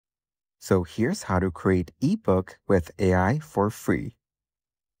So here's how to create ebook with AI for free.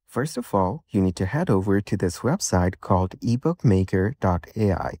 First of all, you need to head over to this website called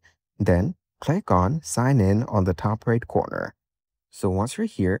ebookmaker.ai. Then click on Sign In on the top right corner. So once you're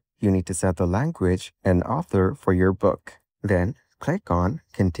here, you need to set the language and author for your book. Then click on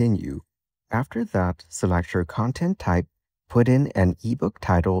Continue. After that, select your content type, put in an ebook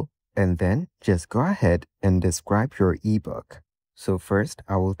title, and then just go ahead and describe your ebook. So first,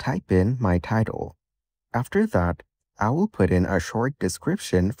 I will type in my title. After that, I will put in a short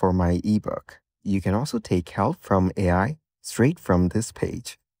description for my ebook. You can also take help from AI straight from this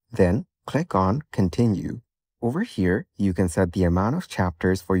page. Then click on Continue. Over here, you can set the amount of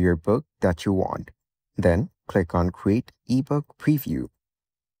chapters for your book that you want. Then click on Create Ebook Preview.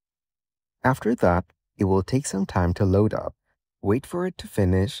 After that, it will take some time to load up. Wait for it to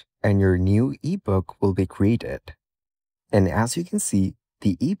finish and your new ebook will be created. And as you can see,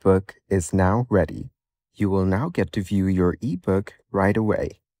 the ebook is now ready. You will now get to view your ebook right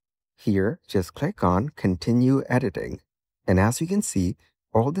away. Here, just click on Continue Editing. And as you can see,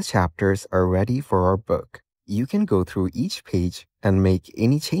 all the chapters are ready for our book. You can go through each page and make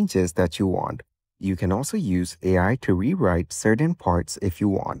any changes that you want. You can also use AI to rewrite certain parts if you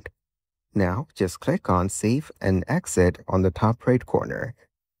want. Now, just click on Save and Exit on the top right corner.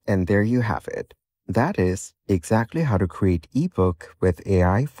 And there you have it. That is exactly how to create ebook with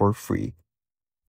AI for free.